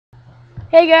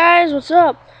Hey guys, what's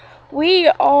up? We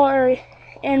are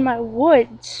in my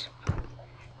woods.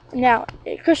 Now,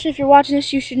 Christian, if you're watching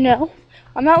this, you should know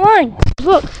I'm not lying.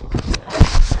 Look,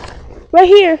 right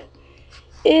here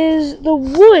is the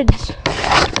woods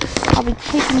I'll be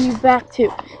taking you back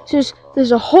to.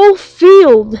 There's a whole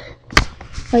field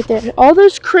right there. All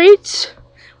those crates,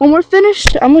 when we're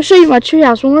finished, I'm going to show you my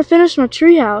treehouse. When we're finished my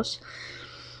treehouse,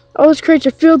 all those crates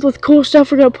are filled with cool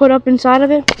stuff we're going to put up inside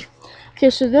of it. Okay,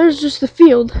 so there's just the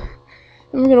field.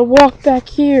 And we're going to walk back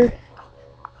here.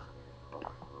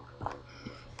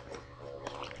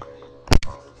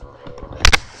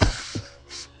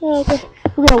 Okay,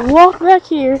 we're going to walk back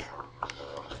here.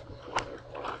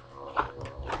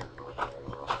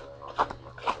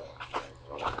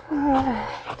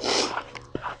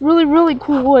 Really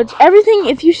cool woods. Everything,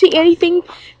 if you see anything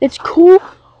that's cool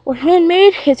or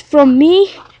handmade, it's from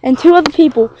me and two other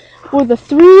people. We're the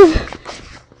three,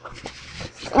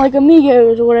 like,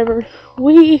 amigos or whatever.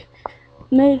 We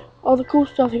made all the cool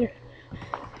stuff here.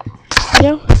 You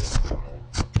know?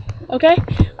 Okay?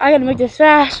 I gotta make this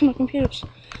fast. My computer's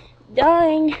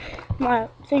dying. My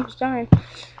thing's dying.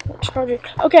 Charger.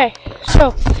 Okay,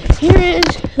 so here is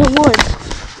the woods.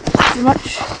 Pretty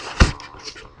much.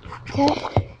 Okay.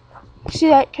 See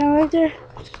that kind of right there?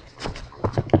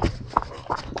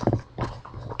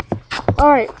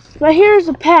 Alright, right here is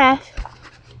the path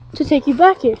to take you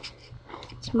back here.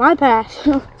 It's my path.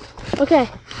 Okay.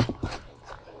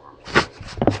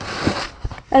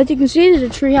 As you can see, there's a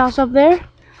tree house up there.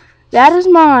 That is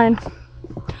mine.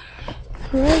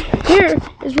 Right here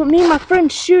is what me and my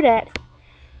friends shoot at.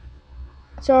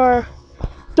 It's our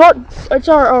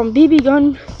BB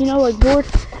gun, you know, like board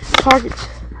targets.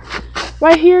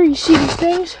 Right here, you see these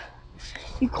things?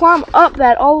 You climb up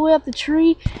that all the way up the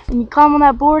tree, and you climb on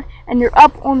that board, and you're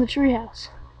up on the tree house.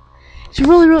 It's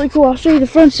really cool. I'll show you the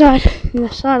front side and the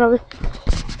side of it.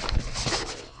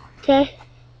 Okay.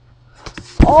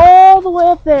 All the way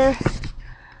up there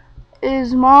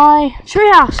is my tree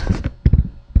house.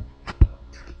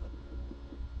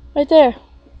 Right there.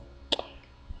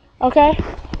 Okay.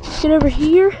 Let's get over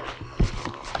here.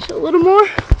 Just a little more.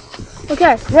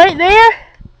 Okay, right there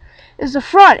is the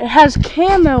front. It has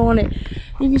camo on it.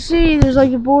 You can see there's like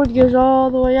the board goes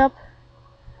all the way up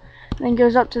and then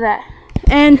goes up to that.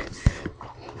 And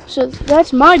so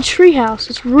that's my tree house.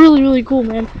 It's really cool,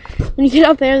 man. When you get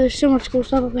up there, there's so much cool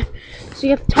stuff up there. So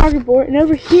you got the target board, and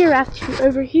over here,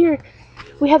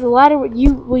 we have the ladder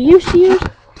we used to use.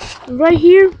 And right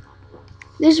here,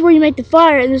 this is where you make the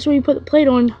fire, and this is where you put the plate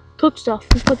on, cook stuff.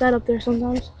 We put that up there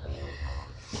sometimes.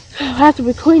 After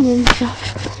we clean it and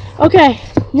stuff. Okay,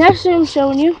 next thing I'm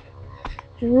showing you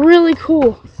is really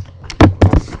cool.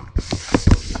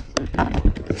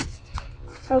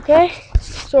 Okay,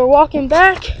 so we're walking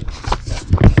back.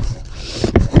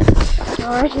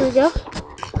 Alright, here we go.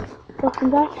 Walking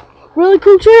back. Really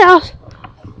cool treehouse.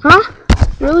 Huh?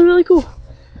 Really cool.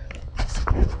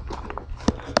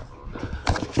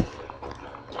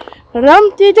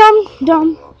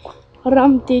 Rum-de-dum-dum.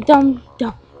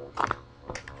 Rum-de-dum-dum.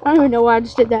 I don't even know why I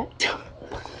just did that.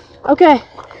 Okay.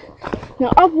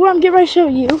 Now up where I'm getting ready to show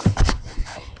you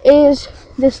is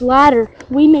this ladder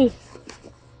we made.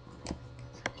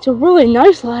 It's a really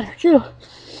nice ladder too.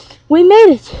 We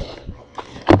made it.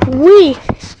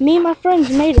 Me and my friends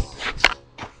made it.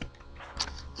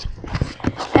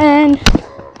 And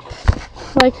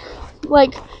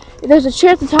like there's a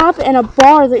chair at the top and a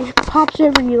bar that pops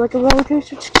over you like a roller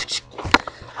coaster.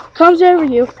 Comes over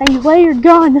you and you lay your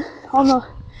gun on the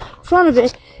front of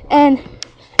it, and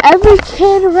every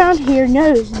kid around here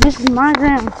knows this is my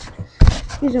ground.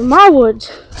 These are my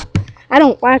woods. I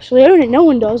don't own it, no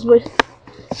one does, but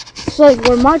it's like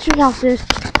where my tree house is.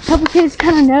 A couple kids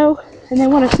kind of know, and they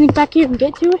want to sneak back here and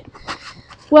get to it.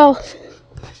 Well,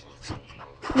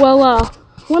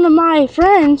 one of my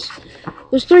friends,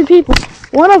 there's three people.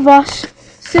 One of us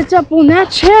sits up on that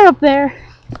chair up there.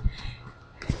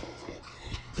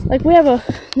 Like we have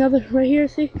another right here,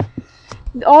 see?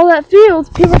 All that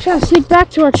field, people are trying to sneak back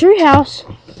to our tree house.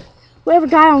 We have a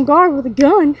guy on guard with a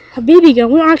gun, a BB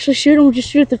gun. We don't actually shoot them, we just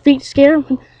shoot at the feet, scare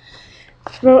them,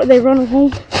 and they run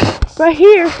home. Right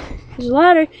here is a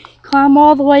ladder. Climb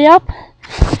all the way up,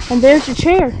 and there's your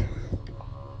chair.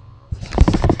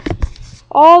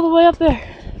 All the way up there.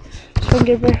 So I can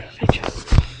get a better picture.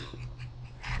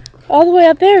 All the way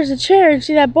up there is a chair, and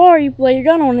see that bar, you lay your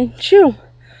gun on and shoot them.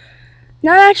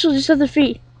 Not actually just at the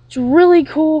feet. It's really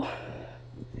cool.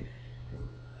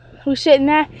 We sit in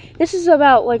that. This is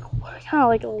about kind of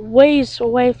like a ways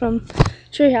away from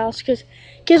treehouse, because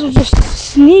kids will just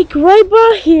sneak right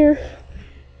by here.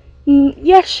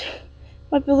 Yes,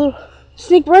 might be a little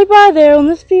sneak right by there on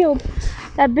this field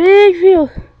that big field,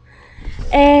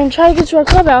 and try to get to our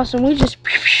clubhouse, and we just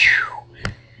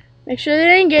make sure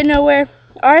they didn't get nowhere.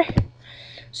 Alright,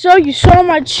 so you saw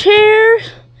my chair,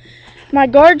 my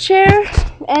guard chair,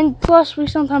 and plus we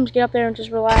sometimes get up there and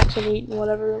just relax and eat and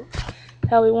whatever the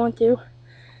hell we want to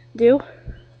do.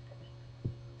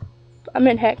 I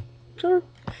meant heck. Sure.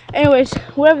 Anyways,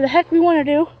 whatever the heck we want to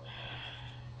do.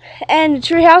 And the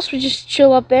treehouse, we just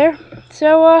chill up there.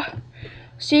 So,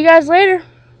 see you guys later.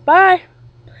 Bye.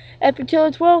 Epic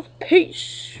Taylor 12.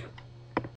 Peace.